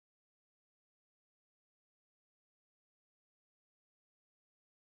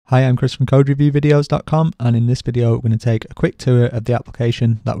Hi, I'm Chris from CodeReviewVideos.com, and in this video we're going to take a quick tour of the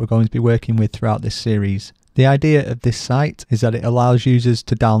application that we're going to be working with throughout this series. The idea of this site is that it allows users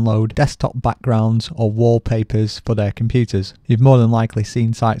to download desktop backgrounds or wallpapers for their computers. You've more than likely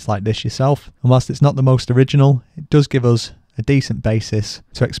seen sites like this yourself, and whilst it's not the most original, it does give us a decent basis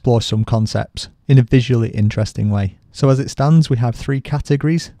to explore some concepts in a visually interesting way. So as it stands, we have three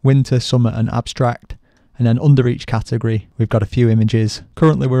categories: winter, summer and abstract. And then under each category, we've got a few images.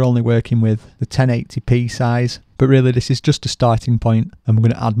 Currently, we're only working with the 1080p size, but really this is just a starting point, and we're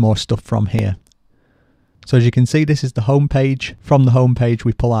going to add more stuff from here. So as you can see, this is the home page. From the home page,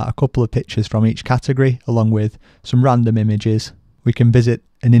 we pull out a couple of pictures from each category, along with some random images. We can visit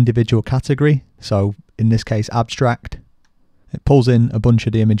an individual category. So in this case, abstract. It pulls in a bunch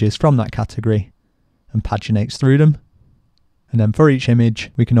of the images from that category and paginates through them. And then for each image,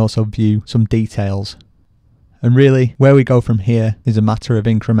 we can also view some details. And really, where we go from here is a matter of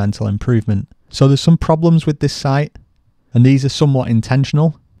incremental improvement. So there's some problems with this site, and these are somewhat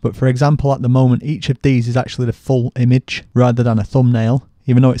intentional. But for example, at the moment, each of these is actually the full image rather than a thumbnail.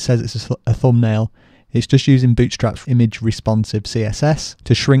 Even though it says it's a thumbnail, it's just using Bootstrap's image responsive CSS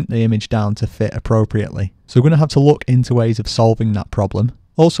to shrink the image down to fit appropriately. So we're going to have to look into ways of solving that problem.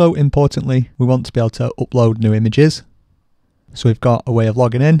 Also, importantly, we want to be able to upload new images. So we've got a way of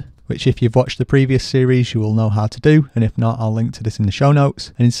logging in, which if you've watched the previous series, you will know how to do. And if not, I'll link to this in the show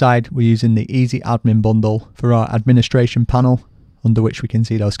notes. And inside, we're using the Easy Admin bundle for our administration panel, under which we can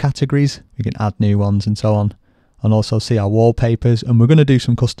see those categories. We can add new ones and so on, and also see our wallpapers. And we're going to do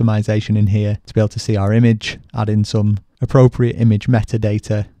some customization in here to be able to see our image, add in some appropriate image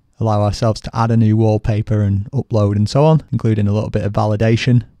metadata, allow ourselves to add a new wallpaper and upload and so on, including a little bit of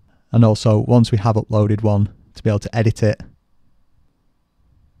validation. And also, once we have uploaded one, to be able to edit it,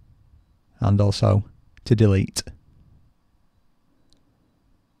 and also to delete.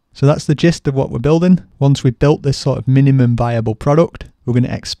 So that's the gist of what we're building. Once we've built this sort of minimum viable product, we're going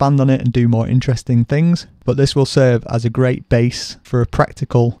to expand on it and do more interesting things. But this will serve as a great base for a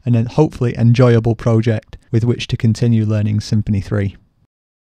practical and then hopefully enjoyable project with which to continue learning Symfony 3.